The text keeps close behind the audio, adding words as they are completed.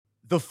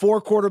The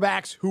four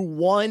quarterbacks who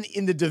won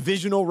in the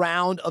divisional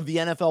round of the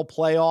NFL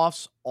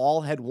playoffs all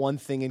had one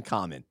thing in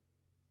common.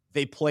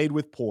 They played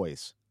with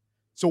poise.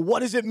 So what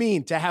does it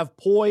mean to have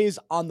poise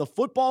on the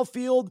football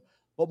field?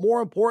 But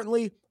more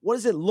importantly, what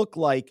does it look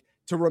like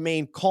to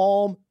remain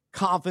calm,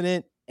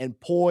 confident, and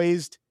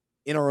poised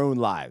in our own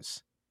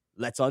lives?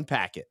 Let's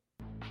unpack it.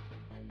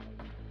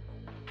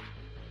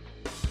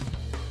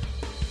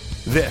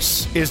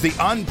 This is the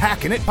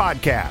Unpacking It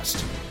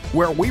podcast,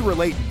 where we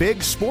relate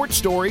big sports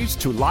stories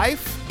to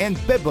life and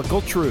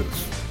biblical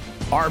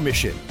truth. Our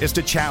mission is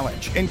to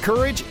challenge,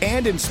 encourage,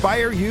 and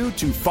inspire you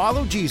to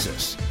follow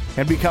Jesus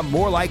and become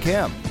more like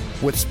him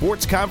with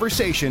sports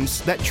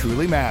conversations that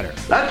truly matter.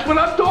 That's what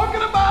I'm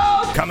talking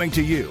about! Coming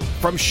to you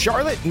from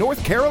Charlotte,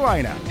 North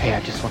Carolina. Hey, I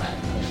just want to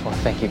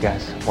thank you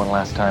guys one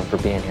last time for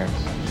being here.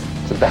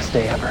 It's the best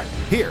day ever.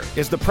 Here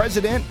is the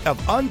president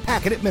of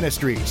Unpacking It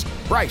Ministries,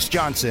 Bryce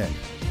Johnson.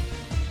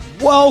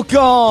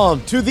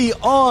 Welcome to the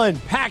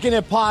Unpacking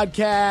It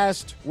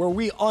podcast, where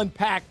we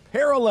unpack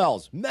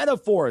parallels,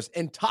 metaphors,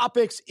 and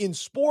topics in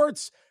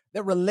sports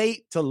that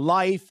relate to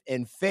life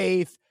and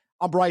faith.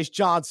 I'm Bryce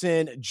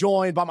Johnson,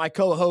 joined by my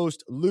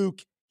co-host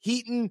Luke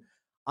Heaton.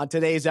 On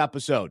today's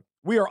episode,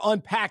 we are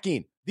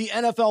unpacking the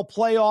NFL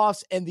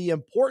playoffs and the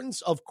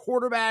importance of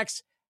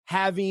quarterbacks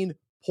having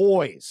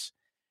poise.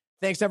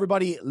 Thanks to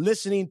everybody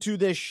listening to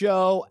this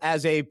show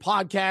as a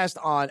podcast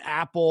on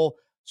Apple,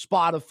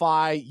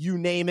 Spotify, you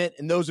name it.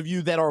 And those of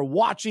you that are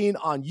watching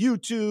on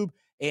YouTube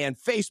and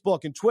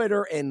Facebook and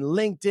Twitter and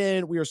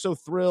LinkedIn, we are so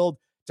thrilled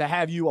to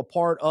have you a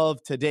part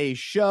of today's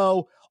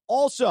show.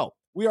 Also,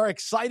 we are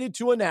excited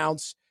to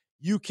announce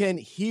you can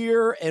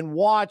hear and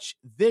watch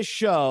this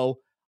show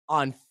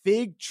on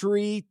Fig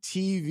Tree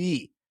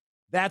TV.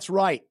 That's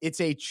right.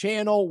 It's a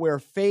channel where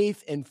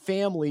faith and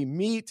family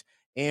meet,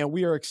 and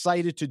we are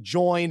excited to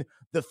join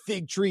the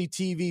Fig Tree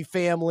TV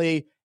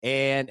family,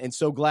 and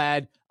so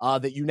glad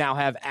that you now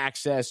have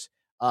access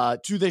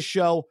to this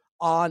show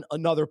on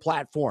another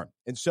platform.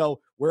 And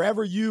so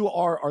wherever you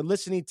are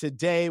listening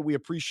today, we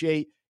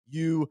appreciate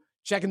you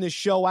checking this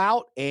show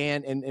out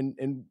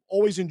and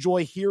always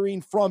enjoy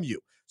hearing from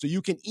you. So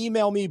you can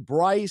email me,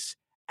 Bryce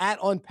at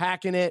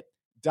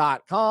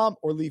unpackingit.com,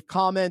 or leave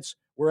comments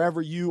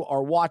wherever you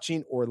are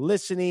watching or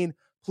listening.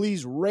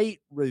 Please rate,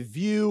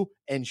 review,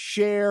 and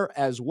share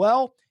as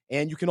well.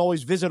 And you can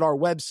always visit our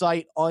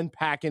website,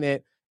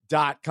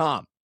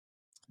 unpackingit.com.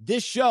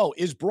 This show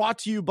is brought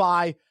to you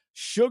by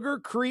Sugar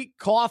Creek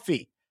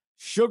Coffee,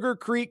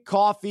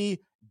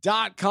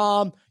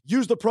 sugarcreekcoffee.com.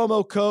 Use the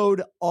promo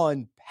code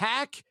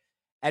UNPACK.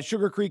 At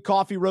Sugar Creek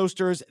Coffee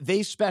Roasters,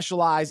 they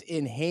specialize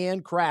in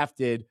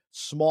handcrafted,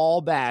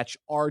 small batch,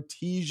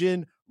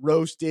 artisan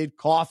roasted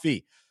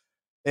coffee.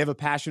 They have a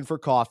passion for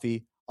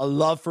coffee, a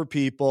love for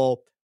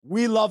people.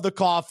 We love the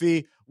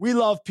coffee. We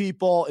love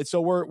people. And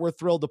so we're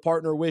thrilled to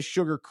partner with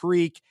Sugar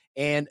Creek.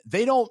 And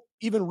they don't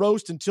even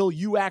roast until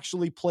you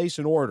actually place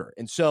an order.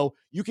 And so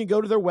you can go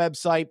to their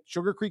website,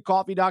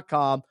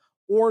 sugarcreekcoffee.com,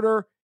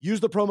 order, use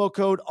the promo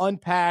code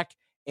UNPACK.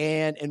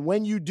 And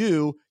when you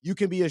do, you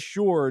can be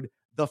assured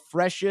the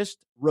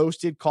freshest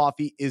roasted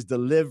coffee is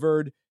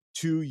delivered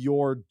to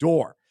your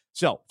door.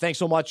 So thanks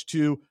so much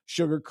to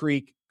Sugar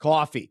Creek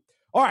Coffee.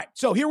 All right,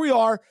 so here we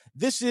are.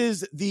 This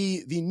is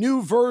the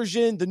new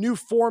version, the new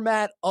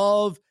format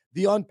of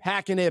the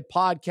Unpacking It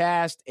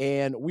podcast,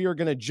 and we are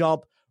going to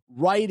jump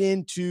right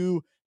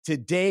into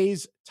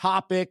today's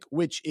topic,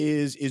 which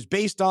is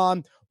based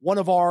on one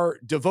of our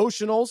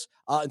devotionals.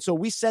 And so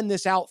we send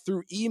this out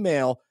through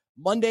email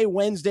Monday,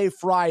 Wednesday,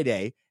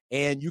 Friday,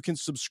 and you can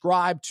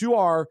subscribe to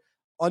our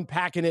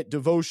Unpacking It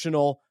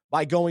devotional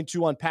by going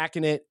to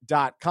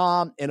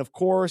unpackingit.com. And of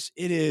course,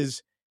 it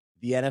is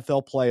the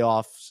NFL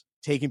playoffs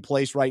taking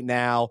place right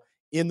now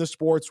in the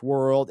sports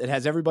world. It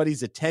has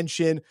everybody's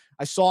attention.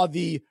 I saw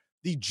the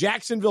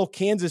Jacksonville,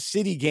 Kansas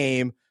City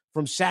game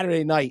from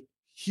Saturday night.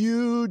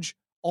 Huge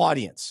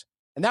audience.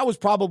 And that was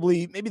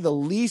probably maybe the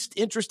least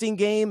interesting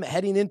game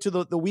heading into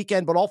the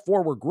weekend, but all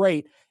four were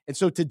great. And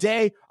so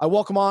today I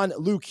welcome on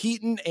Luke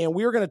Heaton, and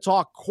we're going to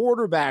talk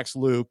quarterbacks,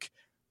 Luke,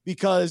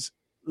 because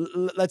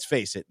let's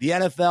face it, the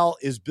NFL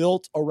is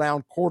built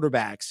around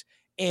quarterbacks.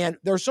 And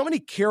there are so many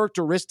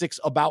characteristics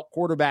about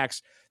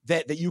quarterbacks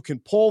that you can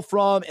pull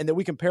from and that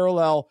we can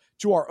parallel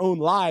to our own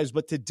lives.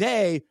 But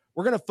today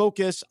we're going to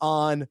focus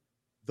on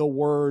the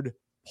word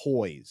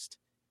poised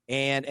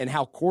and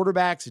how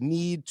quarterbacks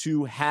need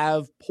to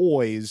have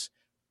poise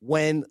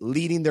when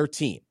leading their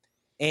team.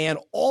 And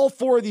all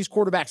four of these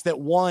quarterbacks that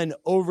won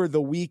over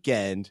the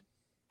weekend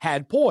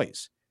had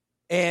poise.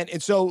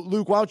 And so,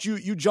 Luke, why don't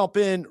you jump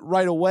in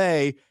right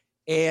away?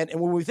 And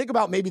when we think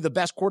about maybe the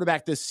best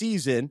quarterback this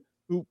season,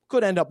 who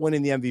could end up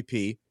winning the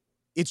MVP,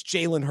 it's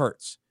Jalen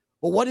Hurts.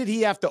 But what did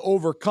he have to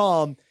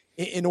overcome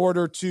in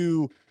order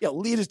to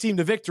lead his team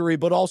to victory,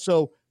 but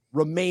also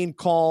remain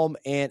calm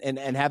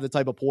and have the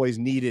type of poise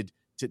needed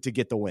to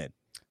get the win?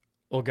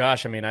 Well,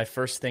 gosh, I mean, I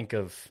first think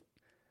of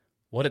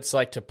what it's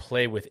like to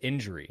play with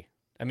injury.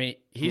 I mean,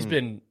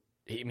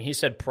 he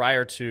said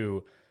prior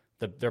to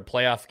their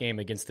playoff game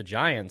against the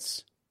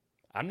Giants,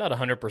 I'm not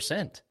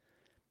 100%.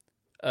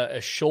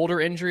 a shoulder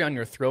injury on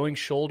your throwing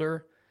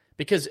shoulder,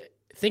 because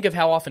think of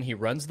how often he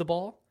runs the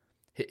ball.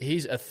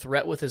 He's a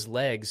threat with his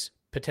legs,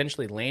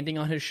 potentially landing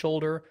on his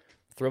shoulder,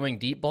 throwing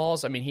deep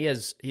balls. I mean,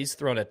 he's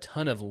thrown a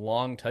ton of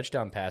long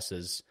touchdown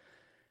passes.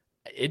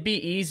 It'd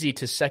be easy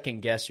to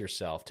second guess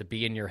yourself, to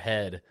be in your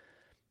head,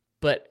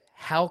 but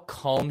how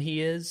calm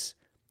he is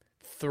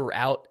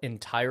throughout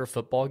entire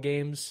football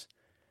games,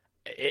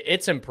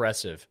 it's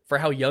impressive. For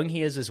how young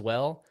he is as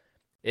well,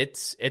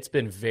 it's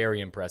been very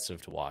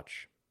impressive to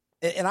watch.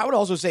 And I would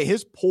also say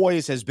his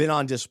poise has been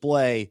on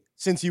display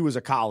since he was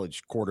a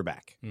college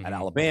quarterback at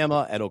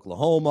Alabama, at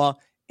Oklahoma,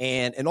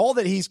 and all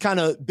that he's kind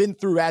of been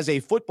through as a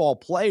football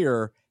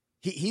player.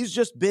 He's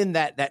just been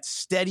that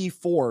steady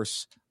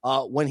force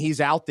when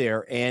he's out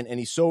there, and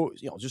he's so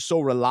just so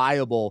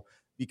reliable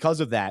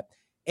because of that.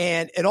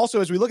 And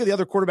also, as we look at the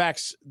other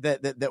quarterbacks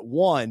that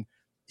won,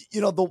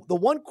 the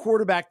one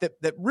quarterback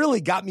that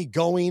really got me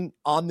going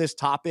on this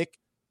topic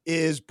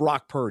is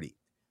Brock Purdy,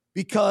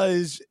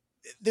 because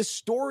this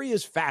story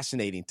is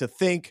fascinating to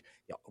think.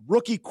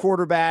 Rookie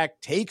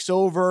quarterback takes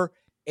over,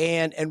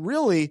 and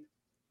really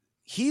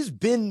he's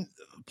been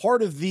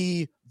part of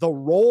the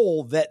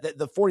role that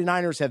the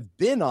 49ers have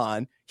been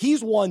on.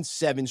 He's won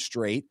 7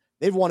 straight.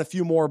 They've won a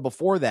few more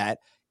before that.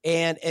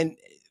 And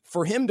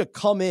for him to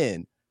come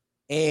in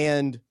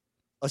and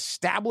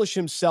establish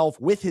himself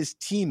with his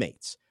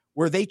teammates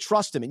where they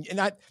trust him.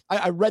 And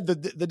I read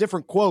the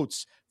different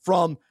quotes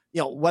from,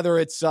 whether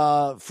it's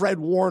Fred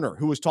Warner,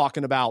 who was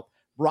talking about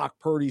Brock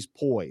Purdy's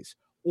poise,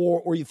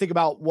 or you think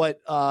about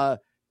what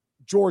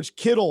George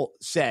Kittle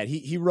said.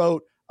 He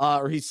wrote,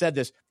 or he said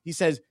this, he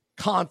says,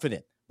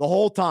 confident the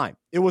whole time.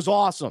 It was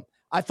awesome.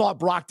 I thought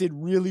Brock did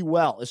really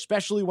well,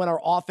 especially when our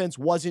offense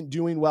wasn't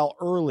doing well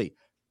early.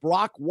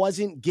 Brock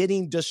wasn't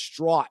getting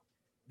distraught.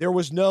 There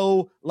was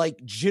no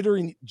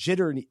jitteriness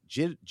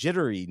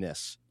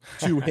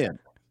to him.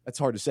 That's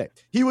hard to say.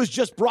 He was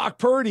just Brock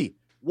Purdy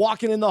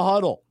walking in the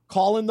huddle,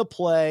 calling the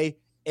play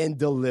and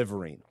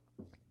delivering.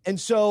 And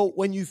so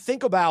when you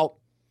think about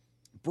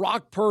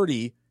Brock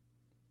Purdy,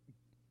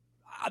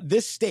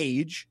 this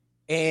stage,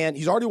 and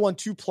he's already won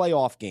 2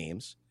 playoff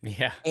games.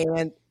 Yeah.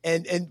 And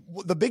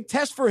the big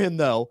test for him,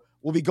 though,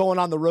 will be going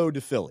on the road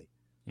to Philly.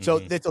 So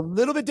it's a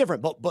little bit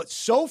different. But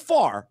so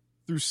far,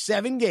 through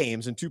 7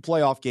 games and 2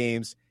 playoff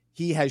games,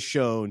 he has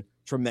shown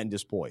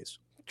tremendous poise.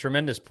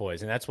 Tremendous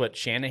poise. And that's what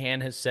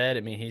Shanahan has said.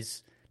 I mean,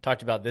 he's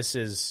talked about this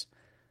is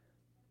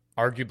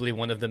arguably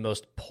one of the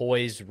most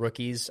poised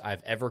rookies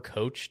I've ever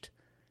coached.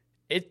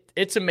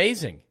 It's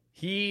amazing.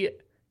 He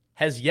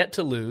has yet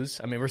to lose.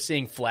 I mean, we're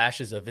seeseeing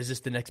flashes of, is this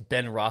the next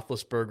Ben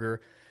Roethlisberger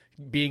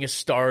being a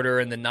starter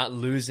and then not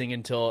losing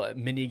until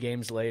many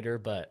games later?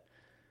 But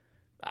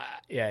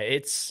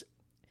it's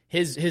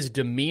his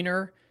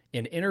demeanor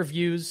in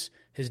interviews,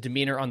 his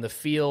demeanor on the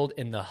field,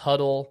 in the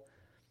huddle.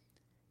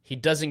 He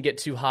doesn't get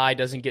too high,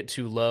 doesn't get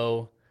too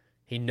low.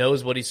 He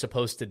knows what he's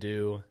supposed to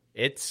do.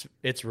 It's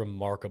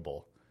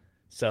remarkable.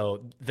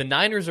 So the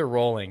Niners are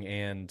rolling,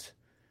 and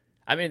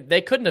I mean,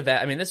 they couldn't have.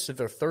 I mean, this is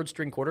their 3rd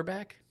string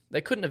quarterback.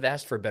 They couldn't have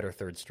asked for a better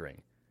 3rd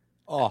string.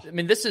 Oh, I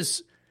mean,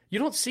 you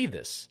don't see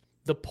this.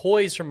 The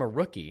poise from a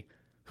rookie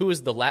who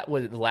was the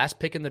last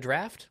pick in the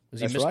draft.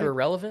 Was he Mr. Right.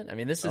 Irrelevant? I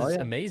mean, this is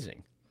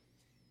amazing.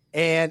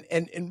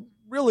 And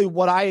really,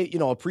 what I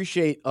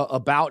appreciate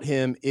about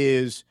him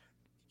is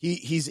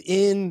he's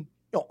in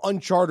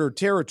uncharted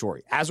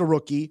territory as a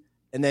rookie,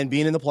 and then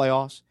being in the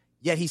playoffs.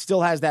 Yet he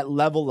still has that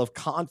level of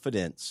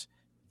confidence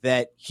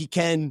that he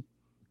can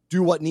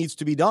do what needs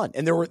to be done.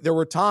 And there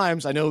were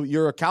times, I know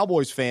you're a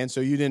Cowboys fan,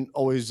 so you didn't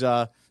always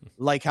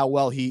like how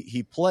well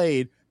he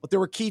played, but there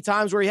were key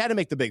times where he had to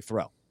make the big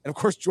throw. And of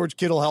course, George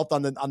Kittle helped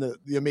on the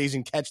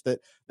amazing catch that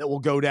will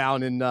go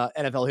down in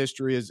NFL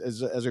history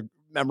as a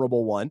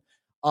memorable one.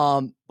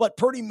 But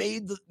Purdy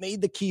made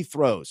the key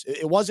throws.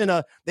 It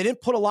wasn't they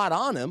didn't put a lot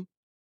on him,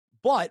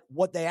 but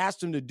what they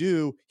asked him to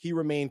do, he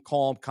remained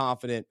calm,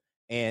 confident,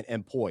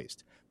 and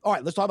poised. All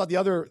right, let's talk about the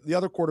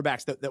other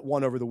quarterbacks that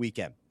won over the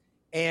weekend.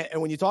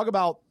 And when you talk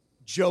about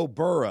Joe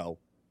Burrow,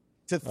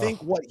 to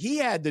think what he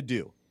had to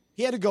do,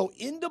 he had to go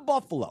into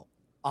Buffalo,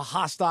 a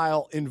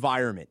hostile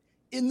environment,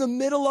 in the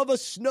middle of a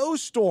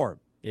snowstorm.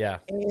 Yeah.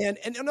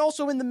 And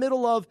also in the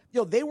middle of,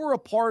 they were a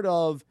part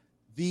of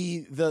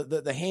the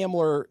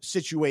Hamler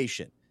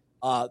situation.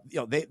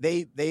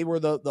 They were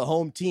the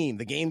home team.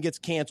 The game gets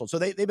canceled. So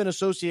they've been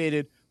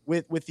associated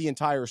with the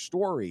entire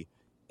story.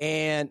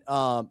 And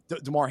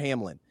Damar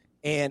Hamlin.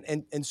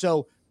 And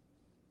so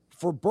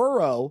for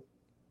Burrow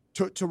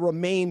to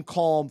remain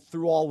calm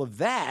through all of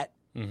that,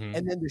 and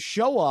then to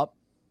show up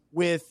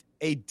with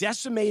a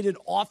decimated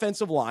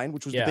offensive line,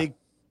 which was the big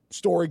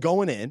story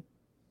going in,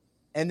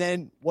 and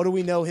then what do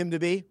we know him to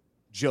be?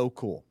 Joe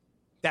Cool.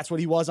 That's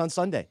what he was on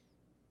Sunday.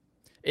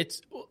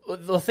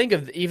 Think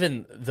of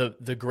even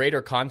the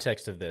greater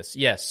context of this.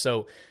 Yes,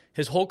 so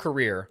his whole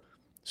career,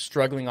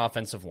 struggling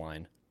offensive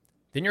line.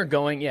 Then you're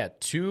going,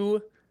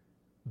 to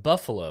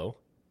Buffalo,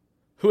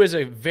 who is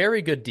a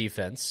very good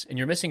defense, and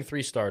you're missing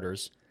 3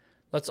 starters.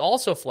 Let's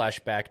also flash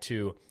back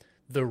to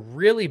the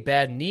really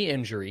bad knee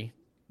injury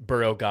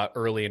Burrow got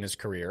early in his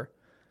career.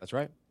 That's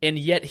right. And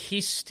yet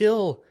he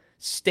still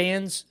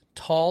stands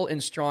tall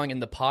and strong in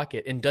the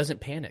pocket and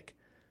doesn't panic.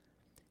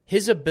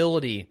 His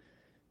ability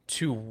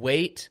to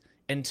wait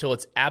until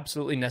it's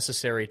absolutely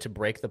necessary to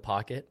break the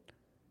pocket,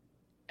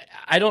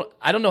 I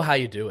don't know how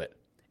you do it.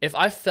 If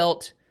I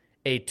felt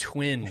a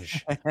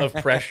twinge of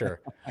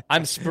pressure,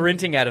 I'm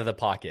sprinting out of the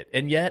pocket.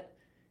 And yet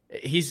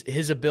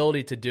his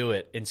ability to do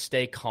it and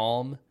stay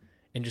calm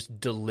and just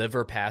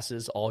deliver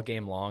passes all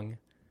game long.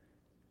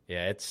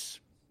 Yeah,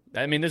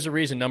 there's a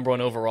reason number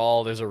 1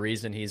 overall. There's a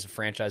reason he's a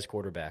franchise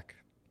quarterback.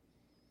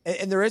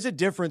 And there is a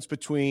difference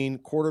between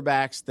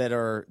quarterbacks that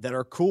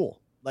are cool.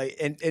 Like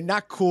and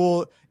not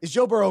cool. Is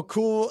Joe Burrow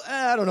cool?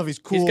 I don't know if he's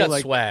cool. He's got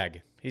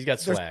swag. He's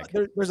got swag.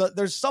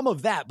 There's some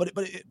of that, but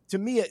to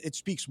me, it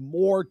speaks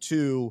more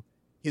to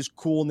his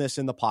coolness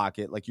in the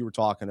pocket, like you were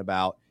talking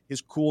about,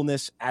 his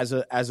coolness as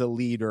a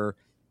leader,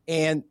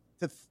 and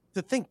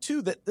to think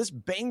too that this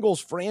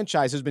Bengals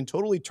franchise has been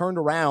totally turned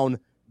around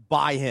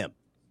by him,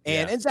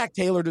 and Zach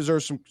Taylor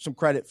deserves some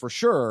credit for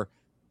sure,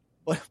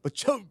 but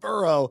Joe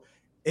Burrow,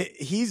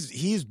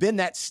 he's been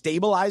that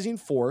stabilizing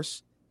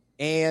force,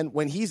 and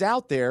when he's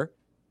out there,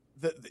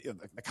 the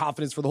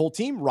confidence for the whole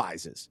team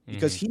rises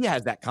because he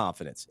has that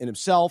confidence in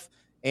himself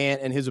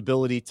and his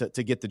ability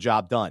to get the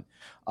job done,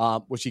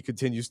 which he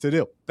continues to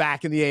do.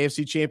 Back in the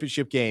AFC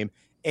Championship game,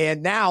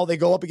 and now they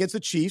go up against the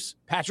Chiefs,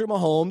 Patrick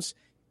Mahomes,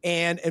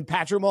 and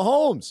Patrick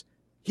Mahomes.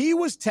 He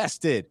was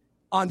tested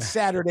on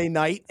Saturday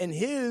night, and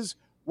his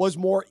was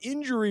more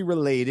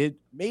injury-related,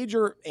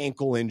 major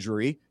ankle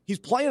injury. He's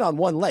playing on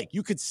one leg.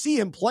 You could see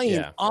him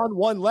playing on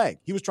one leg.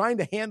 He was trying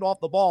to hand off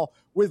the ball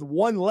with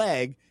one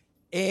leg,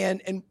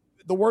 and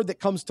the word that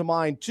comes to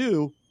mind,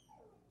 too,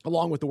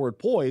 along with the word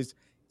poise,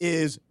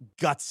 is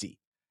gutsy.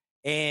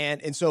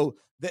 And so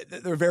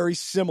they're very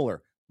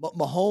similar. But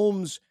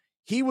Mahomes,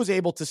 he was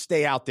able to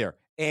stay out there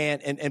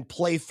and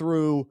play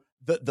through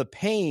the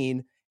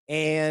pain,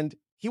 and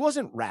he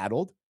wasn't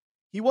rattled.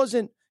 He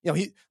wasn't,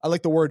 I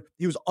like the word,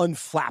 he was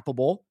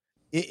unflappable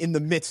in the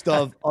midst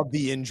of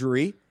the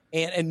injury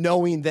and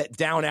knowing that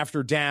down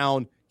after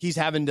down, he's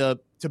having to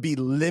be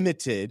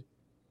limited.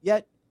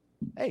 Yet,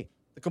 hey,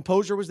 the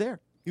composure was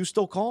there. He was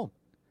still calm.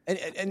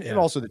 And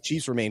also the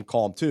Chiefs remained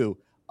calm, too,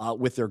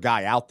 with their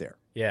guy out there.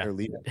 Yeah. Their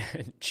leader.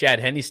 Chad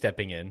Henne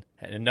stepping in.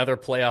 And another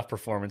playoff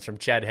performance from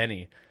Chad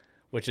Henne,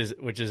 which is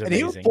amazing. And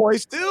he was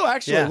poised, too,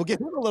 actually. Yeah. We'll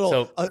get him a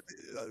little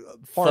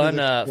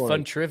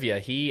fun trivia.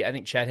 I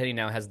think Chad Henne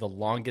now has the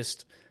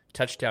longest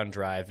touchdown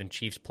drive in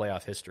Chiefs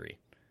playoff history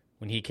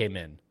when he came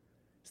in.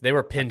 So they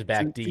were pinned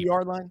back deep.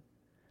 2-yard line?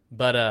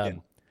 But,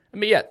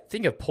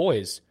 think of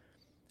poise.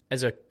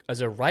 As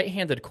a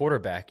right-handed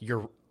quarterback,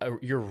 your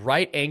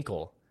right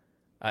ankle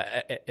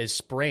is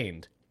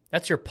sprained.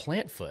 That's your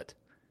plant foot.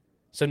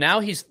 So now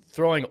he's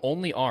throwing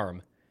only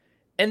arm.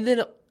 And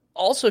then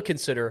also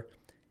consider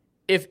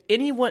if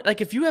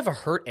you have a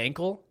hurt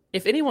ankle,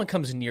 if anyone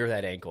comes near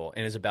that ankle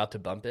and is about to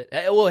bump it,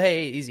 well,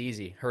 hey,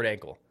 easy, hurt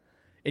ankle.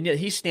 And yet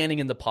he's standing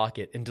in the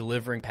pocket and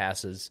delivering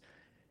passes.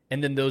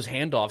 And then those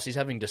handoffs, he's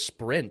having to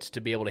sprint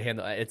to be able to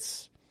handle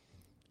it.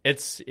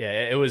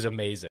 It was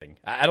amazing.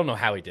 I don't know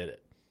how he did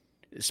it.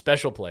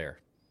 Special player.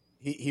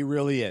 He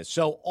really is.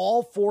 So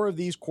all 4 of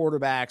these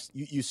quarterbacks,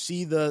 you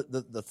see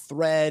the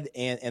thread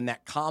and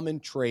that common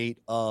trait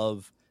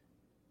of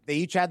they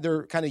each had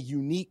their kind of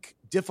unique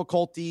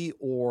difficulty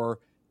or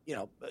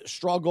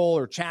struggle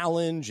or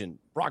challenge. And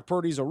Brock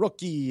Purdy's a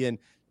rookie, and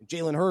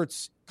Jalen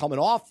Hurts coming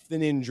off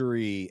an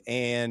injury,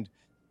 and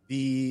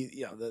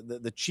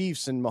the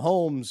Chiefs and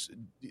Mahomes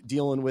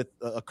dealing with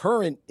a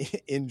current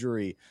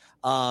injury.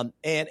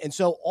 And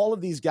so all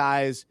of these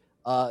guys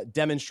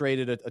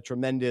demonstrated a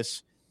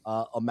tremendous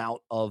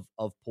amount of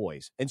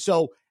poise. And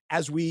so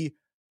as we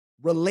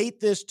relate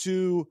this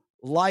to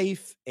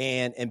life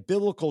and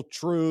biblical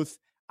truth,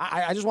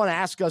 I just want to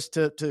ask us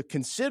to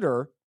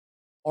consider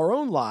our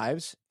own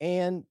lives,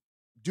 and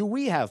do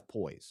we have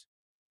poise?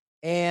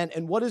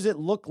 And what does it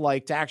look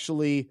like to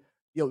actually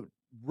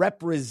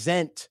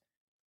represent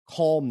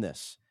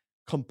calmness,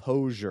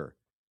 composure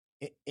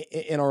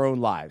in our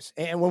own lives?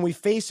 And when we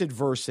face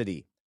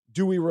adversity,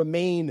 do we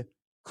remain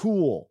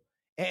cool?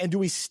 And do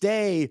we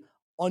stay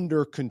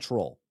under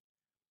control?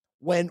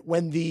 When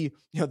the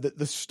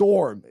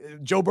storm,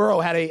 Joe Burrow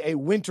had a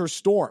winter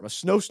storm, a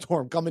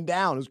snowstorm coming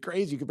down. It was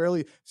crazy. You could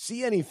barely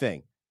see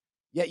anything.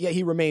 Yet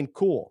he remained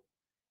cool.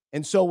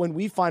 And so when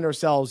we find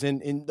ourselves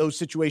in those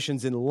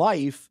situations in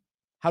life,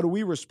 how do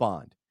we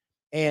respond?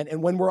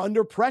 And when we're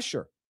under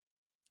pressure,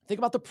 think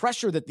about the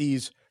pressure that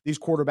these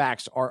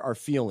quarterbacks are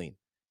feeling,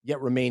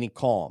 yet remaining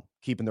calm,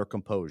 keeping their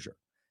composure.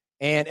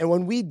 And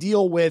when we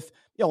deal with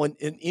an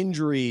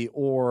injury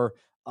or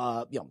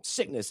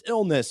sickness,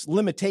 illness,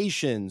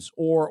 limitations,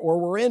 or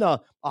we're in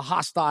a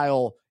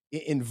hostile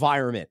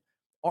environment,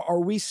 are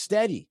we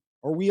steady?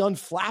 Are we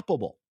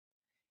unflappable?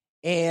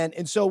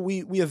 And so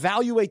we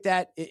evaluate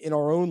that in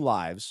our own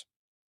lives,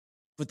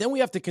 but then we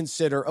have to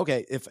consider,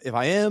 okay, if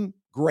I am,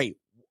 great,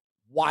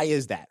 why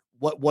is that?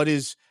 What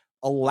is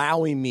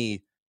allowing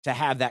me to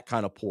have that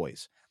kind of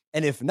poise?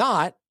 And if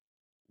not,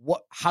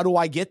 how do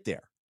I get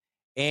there?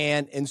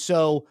 And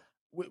so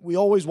we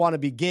always want to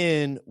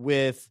begin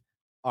with,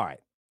 all right,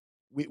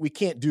 we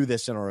can't do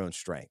this in our own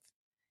strength.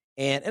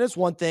 And it's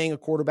one thing, a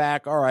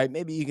quarterback, all right,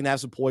 maybe you can have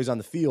some poise on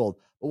the field.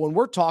 But when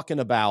we're talking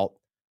about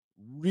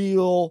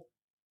real,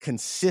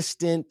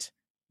 consistent,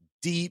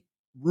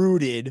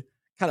 deep-rooted,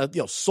 kind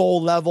of,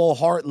 soul level,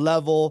 heart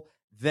level,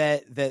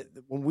 that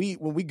when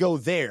we go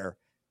there,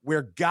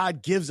 where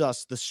God gives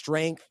us the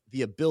strength,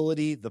 the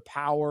ability, the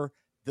power,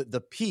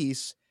 the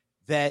peace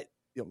that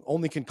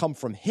only can come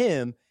from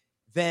him,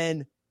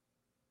 then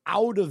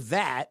out of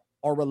that,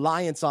 our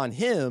reliance on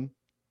him,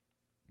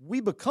 we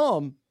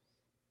become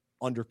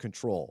under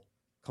control,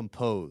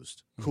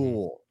 composed,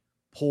 cool,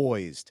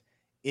 poised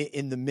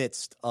in the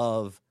midst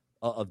of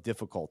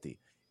difficulty.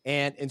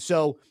 And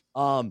so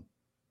why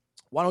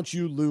don't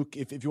you, Luke,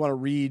 if you want to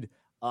read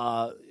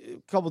a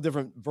couple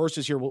different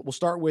verses here, we'll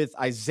start with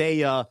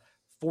Isaiah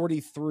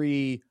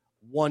 43,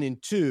 1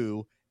 and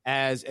 2,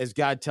 as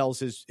God tells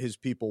his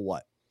people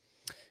what?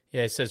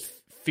 Yeah, it says,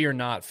 "Fear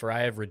not, for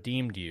I have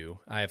redeemed you.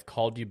 I have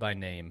called you by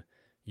name.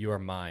 You are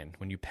mine.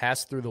 When you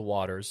pass through the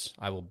waters,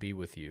 I will be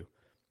with you.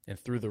 And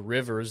through the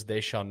rivers,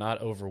 they shall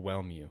not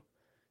overwhelm you.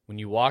 When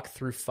you walk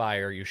through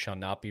fire, you shall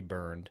not be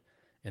burned,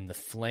 and the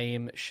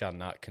flame shall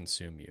not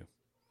consume you."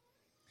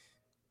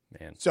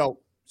 Man. So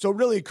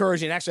really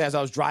encouraging. Actually, as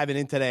I was driving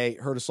in today,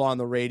 heard a song on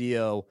the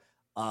radio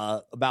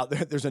about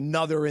there's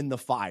another in the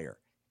fire,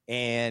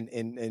 and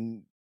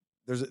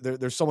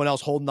there's someone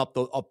else holding up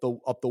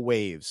the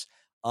waves.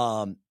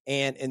 And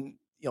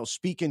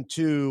speaking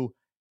to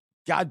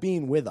God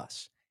being with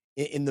us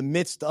in the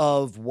midst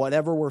of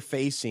whatever we're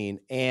facing.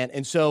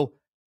 And so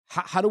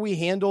how do we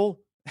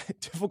handle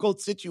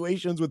difficult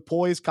situations with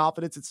poise,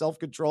 confidence, and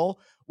self-control?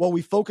 Well,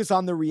 we focus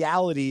on the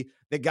reality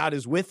that God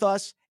is with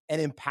us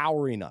and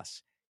empowering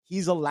us.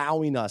 He's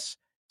allowing us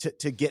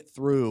to get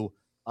through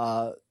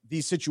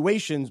these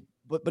situations,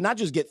 but not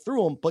just get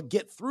through them, but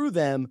get through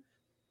them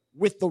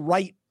with the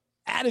right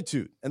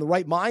attitude and the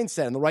right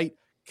mindset and the right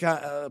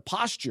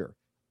posture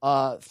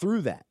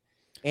through that.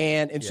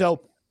 And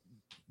so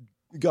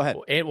go ahead.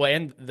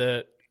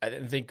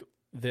 I think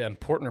the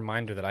important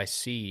reminder that I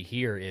see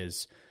here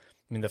is,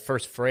 the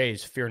first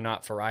phrase, "Fear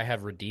not, for I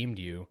have redeemed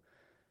you."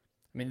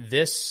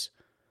 This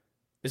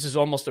is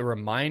almost a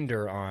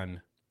reminder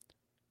on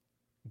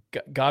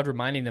God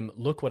reminding them,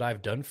 look what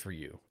I've done for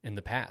you in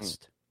the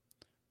past.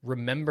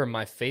 Remember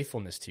my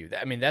faithfulness to you.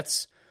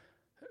 That's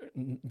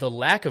the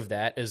lack of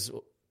that is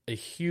a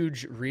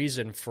huge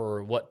reason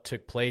for what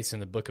took place in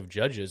the book of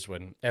Judges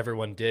when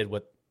everyone did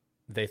what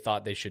they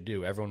thought they should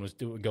do. Everyone was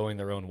going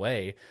their own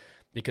way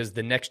because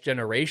the next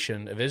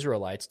generation of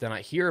Israelites did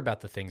not hear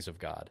about the things of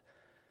God.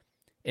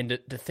 And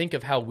to think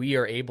of how we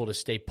are able to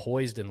stay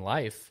poised in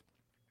life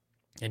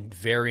in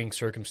varying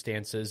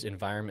circumstances,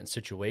 environment,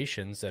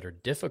 situations that are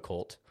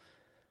difficult,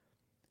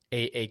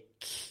 a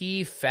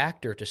key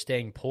factor to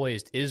staying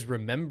poised is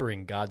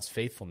remembering God's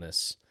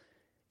faithfulness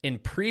in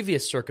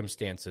previous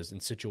circumstances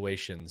and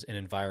situations and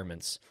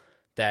environments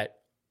that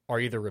are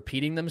either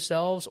repeating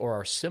themselves or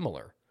are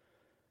similar.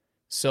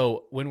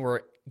 So when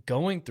we're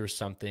going through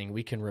something,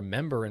 we can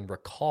remember and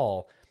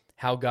recall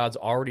how God's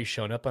already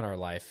shown up in our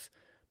life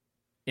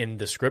in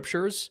the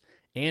scriptures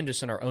and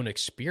just in our own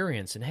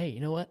experience. And hey, you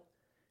know what?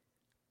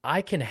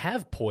 I can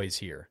have poise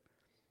here.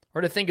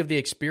 Or to think of the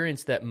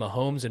experience that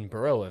Mahomes and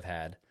Burrow have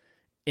had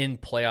in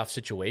playoff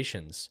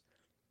situations.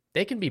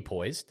 They can be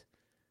poised.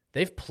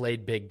 They've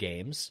played big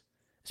games,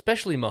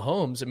 especially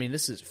Mahomes.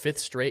 This is 5th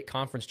straight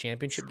conference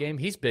championship game.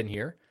 He's been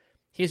here.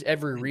 He has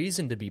every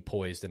reason to be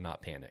poised and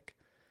not panic.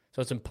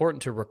 So it's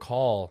important to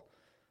recall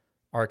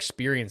our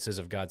experiences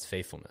of God's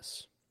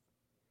faithfulness.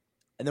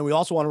 And then we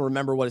also want to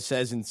remember what it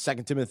says in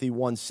 2 Timothy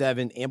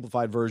 1:7,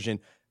 Amplified Version.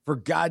 "For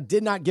God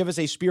did not give us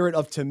a spirit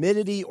of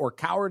timidity or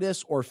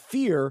cowardice or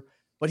fear,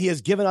 but he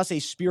has given us a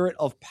spirit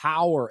of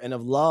power and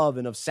of love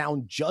and of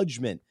sound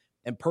judgment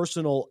and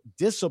personal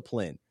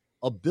discipline,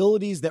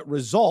 abilities that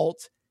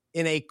result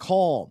in a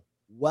calm,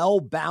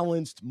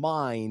 well-balanced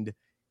mind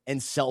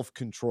and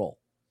self-control."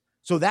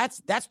 So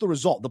that's the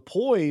result. The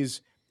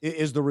poise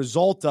is the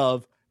result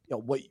of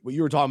what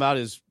you were talking about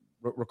is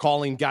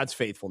recalling God's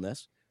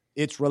faithfulness.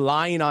 It's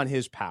relying on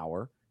his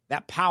power.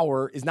 That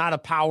power is not a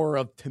power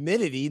of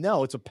timidity.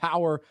 No, it's a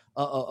power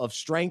of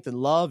strength and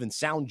love and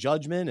sound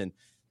judgment and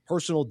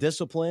personal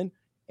discipline.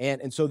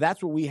 And so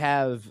that's what we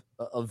have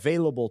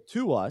available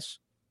to us.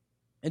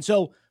 And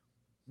so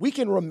we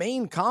can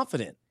remain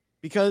confident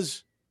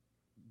because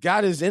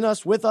God is in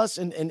us, with us,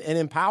 and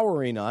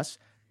empowering us.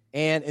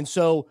 And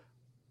so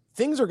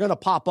things are going to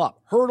pop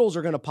up. Hurdles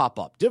are going to pop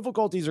up.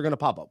 Difficulties are going to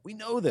pop up. We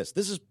know this.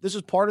 This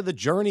is part of the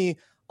journey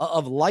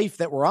of life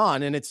that we're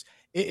on. And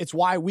it's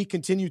why we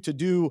continue to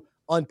do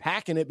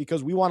Unpacking It,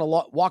 because we want to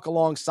walk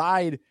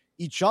alongside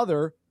each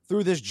other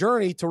through this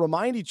journey to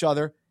remind each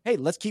other, hey,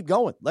 let's keep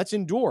going. Let's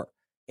endure.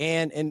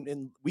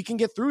 And we can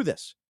get through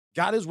this.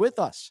 God is with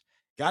us.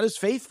 God is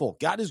faithful.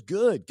 God is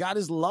good. God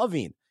is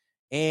loving.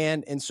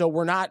 And so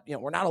we're not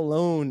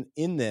alone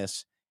in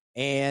this.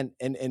 And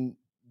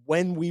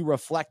when we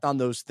reflect on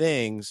those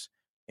things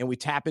and we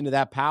tap into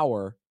that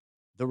power,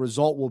 the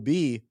result will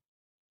be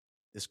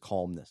this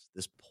calmness,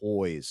 this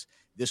poise,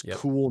 this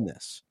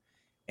coolness.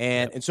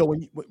 And so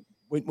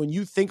when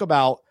you think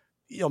about,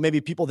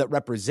 maybe people that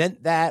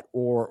represent that,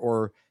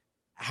 or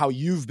how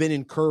you've been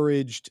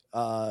encouraged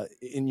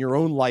in your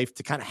own life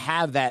to kind of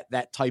have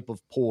that type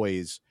of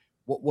poise,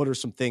 what are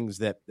some things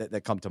that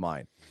come to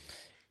mind?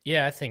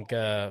 Yeah, I think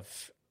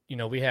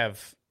we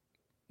have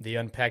the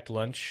Unpacked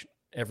Lunch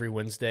every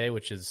Wednesday,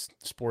 which is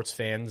sports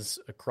fans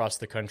across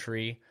the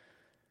country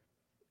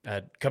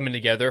coming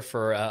together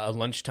for a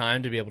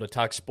lunchtime to be able to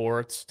talk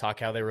sports, talk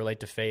how they relate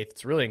to faith.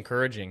 It's really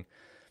encouraging.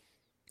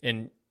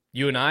 And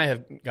you and I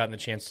have gotten the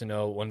chance to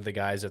know one of the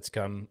guys that's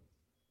come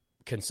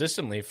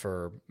consistently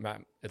for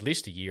at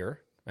least a year.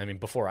 I mean,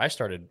 before I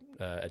started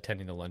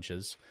attending the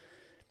lunches.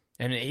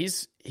 And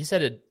he's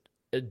had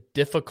a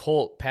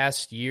difficult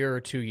past year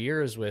or 2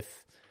 years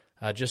with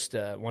just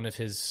one of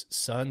his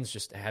sons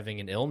just having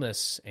an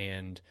illness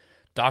and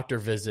doctor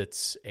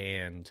visits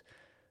and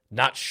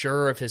not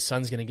sure if his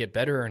son's going to get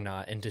better or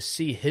not. And to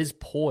see his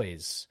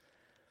poise,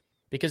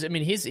 because I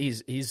mean,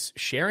 he's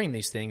sharing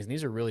these things, and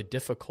these are really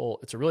difficult.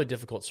 It's a really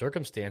difficult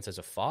circumstance as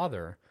a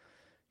father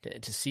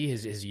to see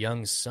his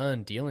young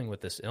son dealing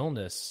with this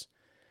illness,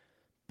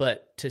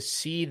 but to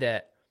see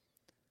that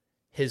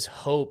his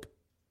hope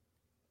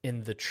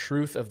in the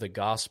truth of the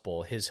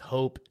gospel, his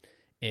hope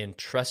in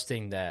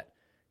trusting that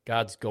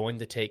God's going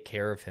to take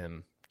care of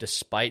him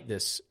despite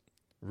this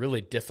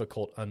really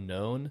difficult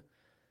unknown.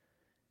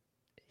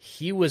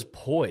 He was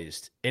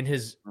poised in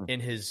his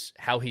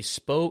how he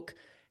spoke,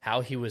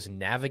 how he was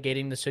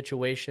navigating the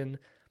situation.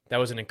 That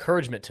was an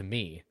encouragement to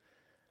me.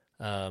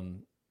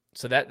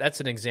 So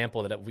that's an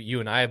example that you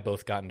and I have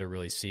both gotten to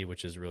really see,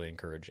 which is really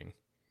encouraging.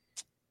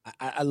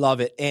 I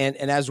love it. And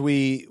as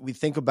we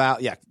think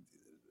about,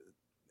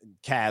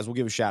 Kaz, we'll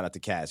give a shout out to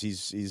Kaz.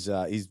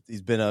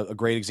 He's been a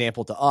great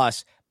example to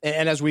us.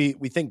 And as we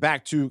think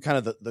back to kind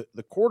of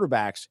the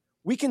quarterbacks,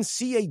 we can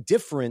see a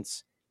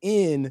difference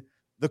in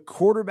the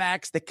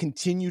quarterbacks that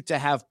continue to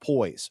have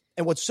poise.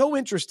 And what's so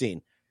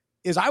interesting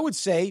is, I would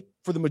say,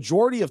 for the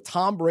majority of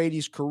Tom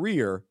Brady's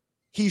career,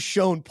 he's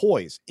shown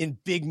poise in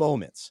big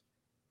moments.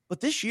 But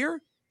this year,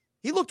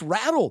 he looked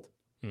rattled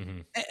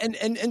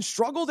and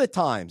struggled at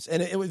times.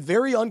 And it was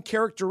very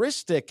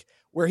uncharacteristic,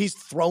 where he's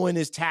throwing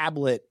his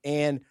tablet,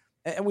 and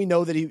we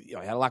know that he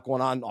had a lot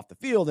going on off the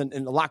field and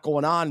a lot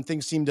going on, and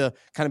things seem to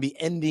kind of be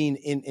ending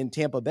in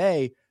Tampa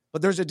Bay.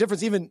 But there's a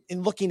difference even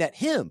in looking at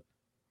him.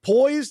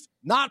 Poised,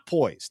 not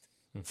poised,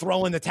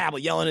 throwing the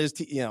tablet, yelling at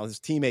his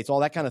teammates,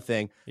 all that kind of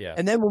thing. Yeah.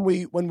 And then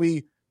when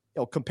we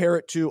compare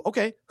it to,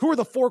 okay, who are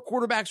the 4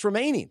 quarterbacks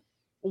remaining?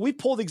 Well, we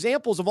pulled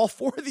examples of all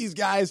 4 of these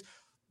guys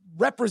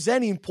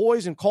representing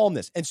poise and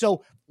calmness. And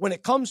so when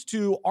it comes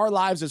to our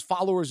lives as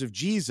followers of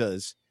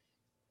Jesus,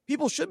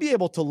 people should be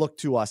able to look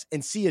to us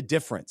and see a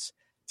difference,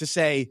 to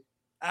say,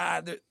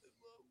 how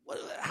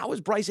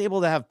is Bryce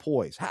able to have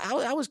poise?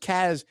 How is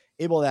Kaz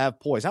able to have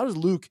poise? How does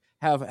Luke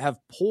have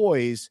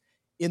poise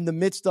in the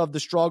midst of the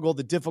struggle,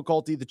 the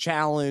difficulty, the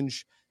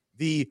challenge,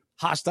 the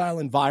hostile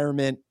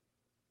environment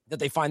that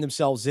they find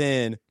themselves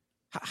in?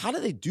 How do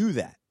they do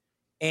that?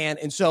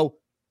 And so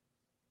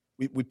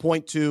we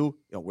point to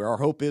where our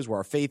hope is, where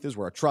our faith is,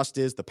 where our trust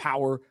is, the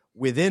power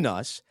within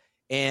us,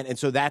 and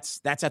so that's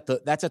at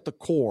the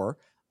core.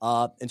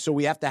 And so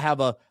we have to have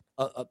a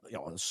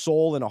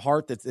soul and a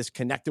heart that's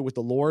connected with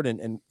the Lord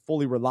and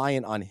fully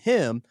reliant on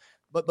Him.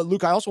 But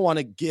Luke, I also want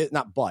to get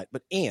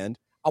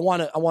I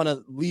want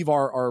to leave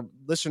our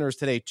listeners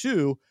today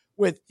too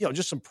with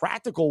just some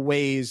practical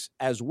ways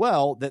as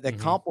well that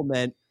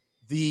complement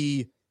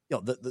the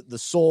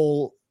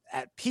soul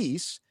at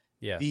peace,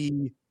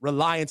 the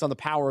reliance on the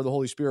power of the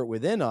Holy Spirit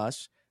within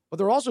us. But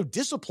there are also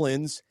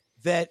disciplines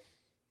that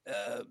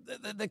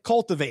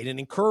cultivate and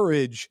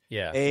encourage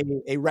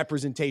a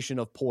representation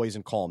of poise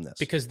and calmness.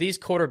 Because these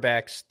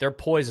quarterbacks, their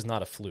poise is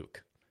not a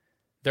fluke.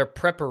 Their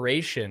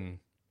preparation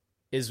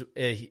is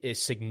a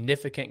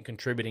significant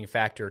contributing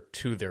factor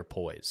to their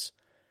poise.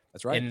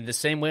 That's right. And in the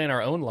same way in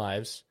our own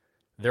lives,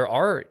 there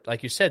are,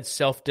 like you said,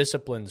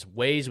 self-disciplines,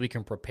 ways we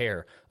can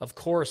prepare. Of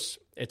course,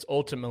 it's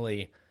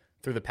ultimately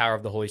through the power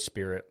of the Holy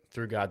Spirit,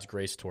 through God's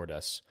grace toward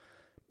us.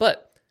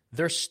 But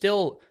there's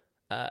still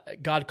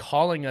God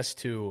calling us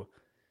to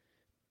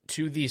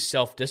these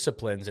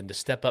self-disciplines and to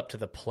step up to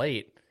the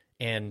plate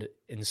and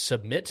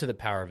submit to the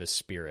power of His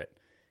Spirit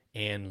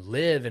and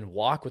live and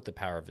walk with the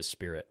power of His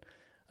Spirit.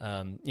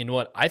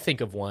 What I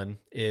think of one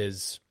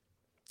is,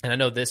 and I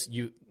know this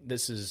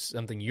is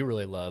something you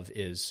really love,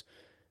 is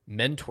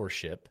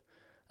mentorship.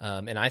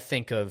 And I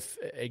think of,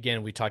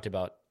 again, we talked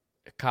about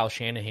Kyle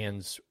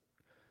Shanahan's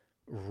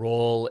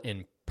role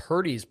in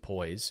Purdy's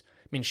poise.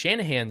 I mean,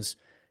 Shanahan's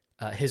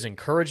his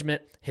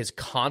encouragement, his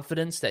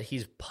confidence that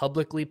he's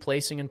publicly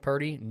placing in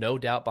Purdy, no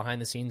doubt behind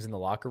the scenes in the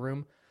locker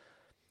room,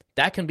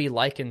 that can be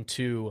likened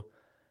to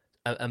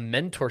a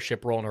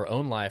mentorship role in our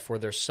own life, where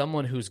there's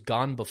someone who's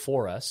gone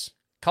before us.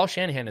 Kyle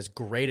Shanahan has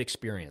great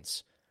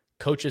experience.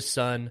 Coach's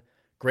son,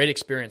 great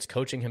experience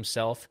coaching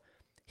himself.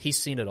 He's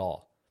seen it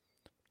all.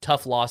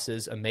 Tough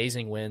losses,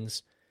 amazing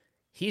wins.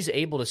 he's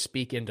able to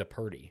speak into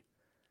Purdy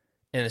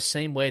in the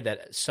same way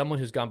that someone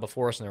who's gone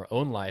before us in their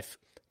own life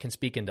can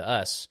speak into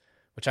us,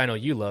 which I know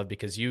you love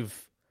because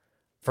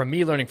from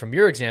me learning from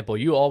your example,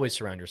 you always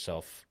surround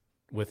yourself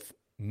with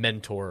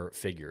mentor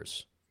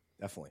figures.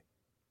 Definitely.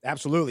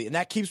 Absolutely. And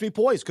that keeps me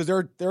poised because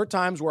there are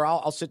times where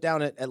I'll sit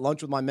down at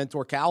lunch with my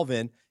mentor,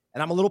 Calvin,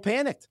 and I'm a little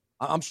panicked.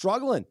 I'm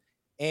struggling.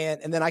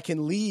 And then I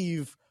can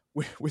leave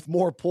with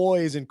more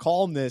poise and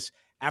calmness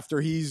after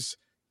he's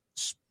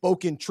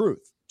spoken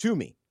truth to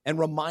me and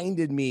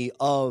reminded me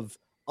of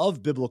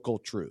biblical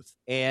truth.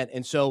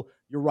 And so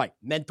you're right.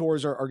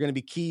 Mentors are going to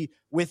be key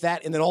with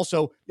that. And then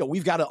also,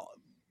 we've got to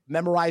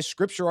memorize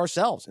scripture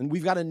ourselves, and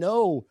we've got to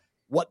know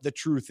what the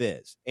truth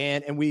is.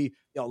 And we,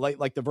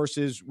 like the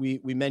verses we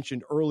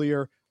mentioned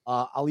earlier,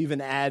 I'll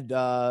even add,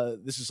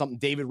 this is something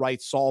David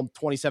writes, Psalm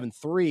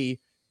 27:3,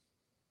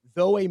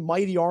 though a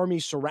mighty army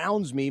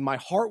surrounds me, my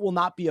heart will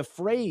not be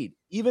afraid.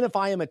 Even if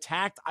I am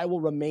attacked, I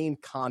will remain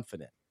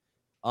confident.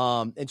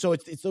 And so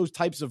it's those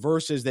types of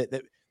verses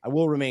that I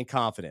will remain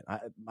confident.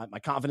 My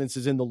confidence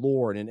is in the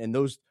Lord, and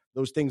those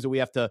things that we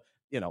have to,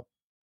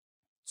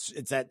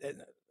 it's that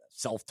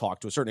self-talk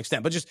to a certain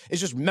extent, but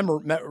it's just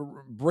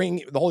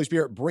bring the Holy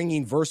Spirit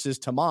bringing verses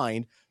to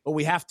mind, but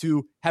we have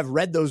to have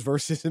read those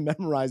verses and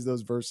memorize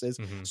those verses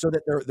so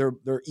that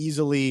they're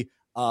easily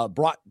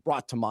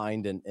brought to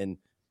mind and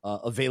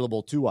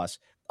available to us.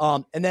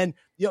 And then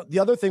the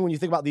other thing when you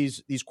think about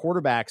these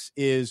quarterbacks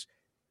is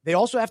they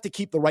also have to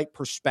keep the right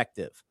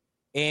perspective,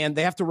 and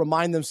they have to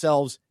remind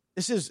themselves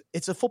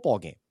it's a football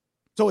game.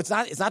 So it's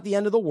not the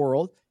end of the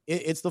world.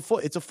 It's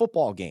a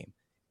football game,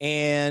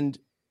 and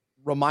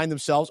remind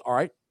themselves, all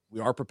right,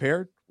 we are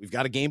prepared. We've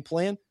got a game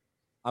plan.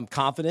 I'm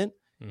confident,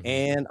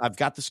 and I've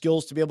got the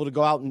skills to be able to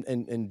go out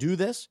and do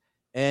this.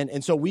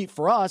 And so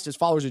for us as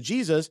followers of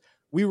Jesus,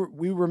 we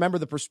remember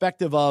the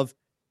perspective of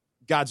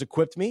God's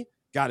equipped me.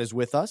 God is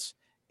with us,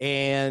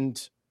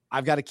 and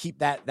I've got to keep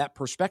that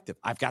perspective.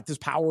 I've got this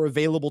power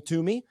available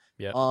to me.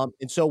 Yep.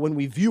 And so when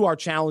we view our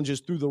challenges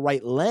through the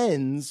right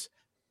lens,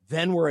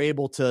 then we're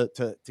able to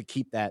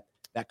keep that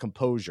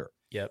composure.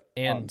 Yep.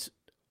 And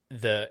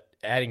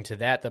adding to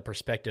that, the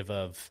perspective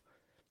of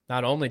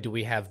not only do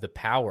we have the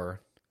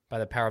power by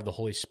the power of the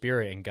Holy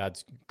Spirit and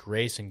God's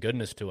grace and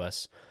goodness to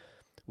us,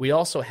 we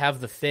also have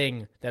the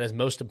thing that is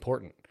most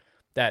important,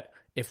 that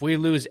if we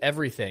lose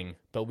everything,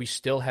 but we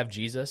still have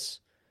Jesus,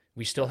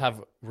 we still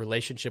have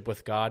relationship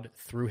with God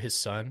through his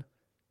Son,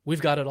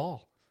 we've got it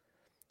all.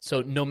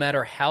 So no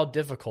matter how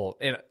difficult,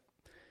 and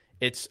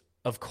it's,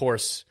 of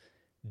course,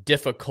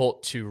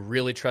 difficult to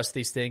really trust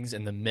these things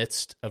in the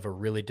midst of a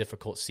really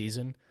difficult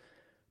season,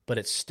 but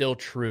it's still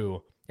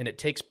true, and it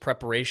takes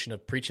preparation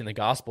of preaching the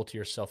gospel to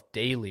yourself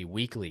daily,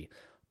 weekly,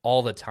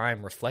 all the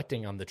time,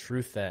 reflecting on the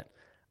truth that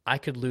I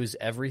could lose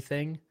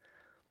everything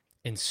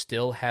and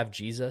still have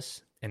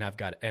Jesus, and I've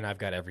got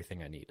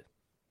everything I need.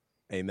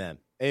 Amen.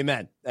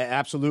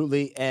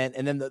 Absolutely. And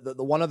then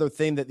the one other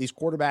thing that these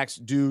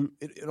quarterbacks do,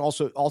 and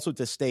also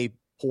to stay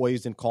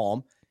poised and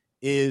calm,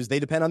 is they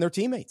depend on their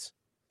teammates,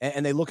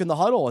 and they look in the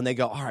huddle and they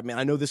go, all right, man,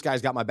 I know this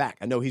guy's got my back.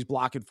 I know he's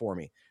blocking for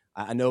me.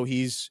 I know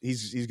he's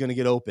going to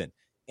get open.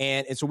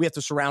 And so we have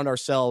to surround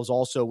ourselves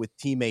also with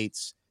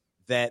teammates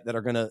that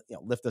are going to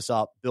lift us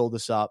up, build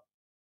us up,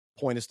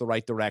 point us the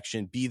right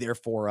direction, be there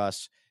for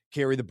us,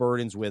 carry the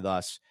burdens with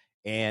us.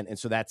 And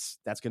so that's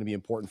going to be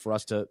important for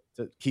us to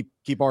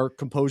keep our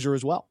composure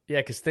as well. Yeah,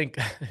 because think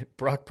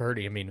Brock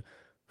Purdy. I mean,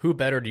 who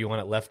better do you want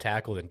at left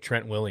tackle than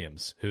Trent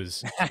Williams,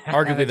 who's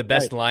arguably the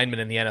best lineman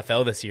in the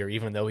NFL this year,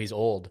 even though he's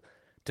old?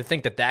 To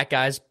think that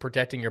guy's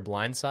protecting your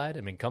blind side,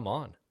 I mean, come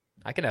on.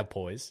 I can have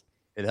poise.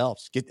 It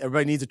helps.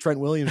 Everybody needs a Trent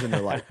Williams in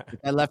their life.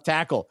 Get that left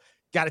tackle.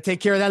 Got to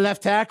take care of that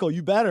left tackle.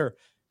 You better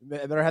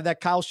have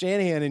that Kyle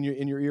Shanahan in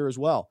your ear as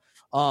well.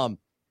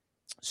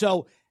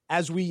 So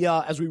as we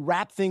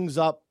wrap things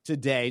up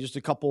today, just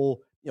a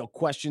couple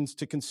questions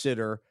to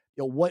consider.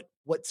 What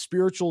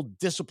spiritual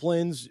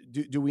disciplines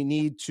do we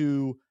need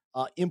to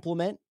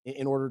implement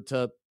in order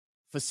to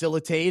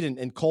facilitate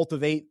and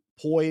cultivate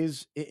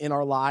poise in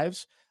our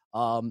lives?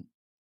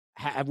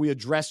 Have we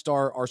addressed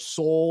our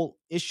soul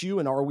issue,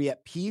 and are we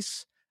at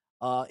peace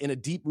in a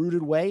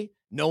deep-rooted way,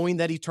 knowing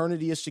that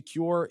eternity is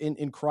secure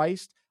in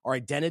Christ? Our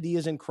identity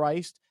is in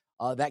Christ.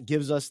 That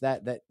gives us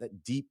that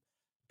deep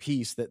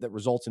peace that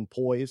results in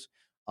poise.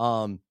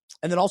 And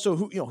then also,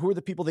 who are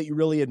the people that you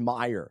really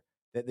admire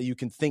that you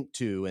can think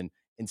to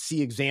and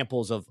see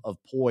examples of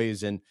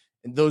poise, and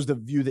those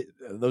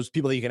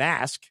people that you can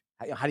ask,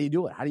 how do you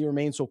do it? How do you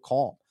remain so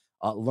calm?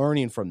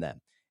 Learning from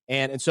them.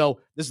 And so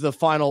this is the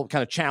final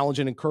kind of challenge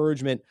and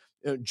encouragement.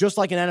 Just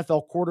like an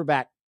NFL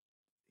quarterback,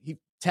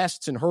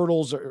 tests and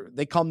hurdles,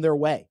 they come their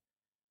way.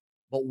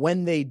 But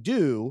when they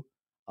do,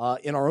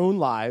 in our own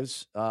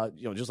lives,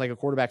 just like a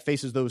quarterback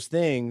faces those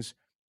things,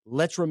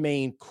 let's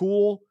remain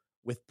cool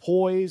with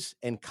poise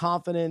and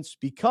confidence,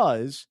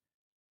 because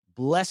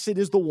blessed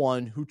is the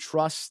one who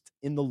trusts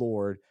in the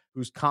Lord,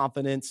 whose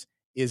confidence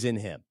is in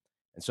him.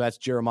 And so that's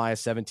Jeremiah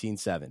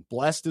 17:7.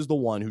 Blessed is the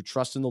one who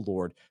trusts in the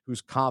Lord,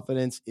 whose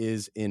confidence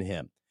is in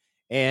him.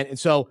 And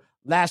so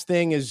last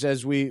thing is,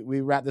 as we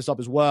wrap this up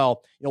as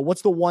well,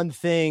 what's the one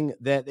thing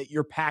that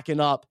you're packing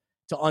up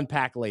to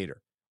unpack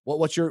later?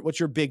 What's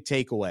your big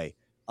takeaway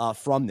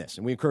from this?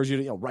 And we encourage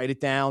you to write it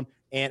down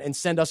and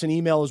send us an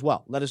email as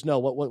well. Let us know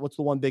what's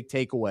the one big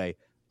takeaway.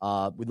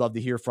 We'd love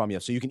to hear from you.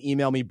 So you can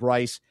email me,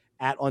 Bryce,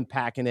 at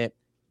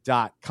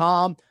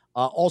unpackingit.com.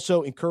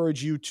 Also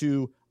encourage you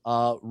to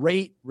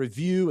rate,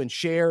 review, and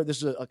share.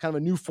 This is a kind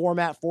of a new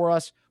format for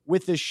us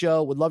with this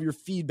show. Would love your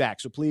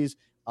feedback. So please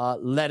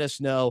let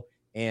us know,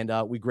 and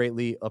we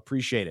greatly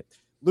appreciate it.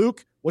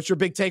 Luke, what's your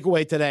big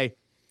takeaway today?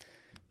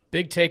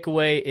 Big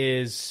takeaway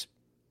is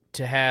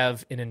to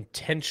have an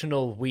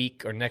intentional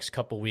week or next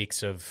couple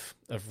weeks of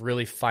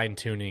really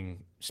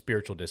fine-tuning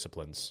spiritual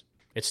disciplines.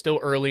 It's still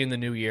early in the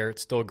new year.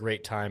 It's still a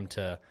great time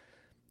to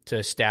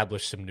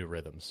establish some new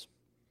rhythms.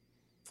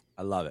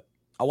 I love it.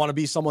 I want to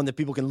be someone that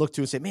people can look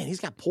to and say, man, he's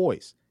got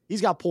poise.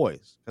 He's got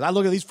poise. Because I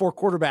look at these 4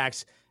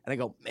 quarterbacks and I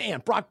go,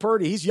 man, Brock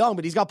Purdy, he's young,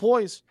 but he's got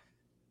poise.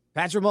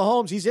 Patrick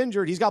Mahomes, he's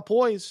injured. He's got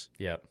poise.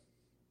 Yep.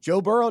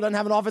 Joe Burrow doesn't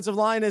have an offensive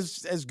line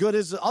as good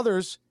as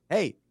others.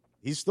 Hey,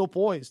 he's still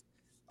poised.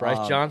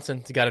 Bryce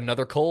Johnson, he got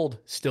another cold.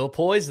 Still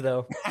poised,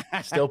 though.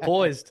 Still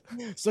poised.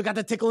 Still got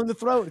the tickle in the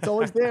throat. It's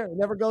always there. It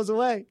never goes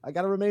away. I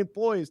got to remain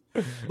poised.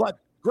 But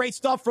great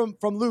stuff from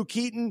Luke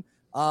Heaton.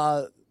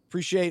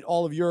 Appreciate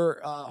all of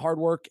your hard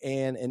work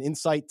and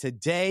insight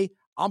today.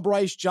 I'm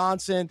Bryce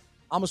Johnson.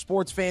 I'm a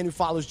sports fan who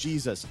follows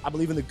Jesus. I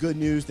believe in the good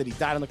news that he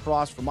died on the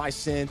cross for my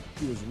sin.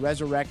 He was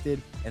resurrected,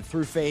 and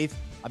through faith,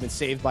 I've been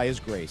saved by his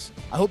grace.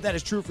 I hope that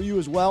is true for you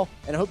as well,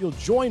 and I hope you'll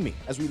join me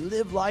as we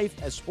live life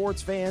as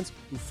sports fans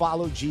who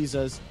follow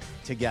Jesus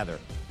together.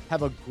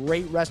 Have a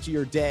great rest of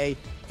your day.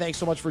 Thanks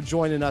so much for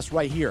joining us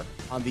right here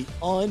on the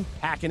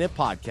Unpacking It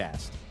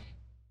podcast.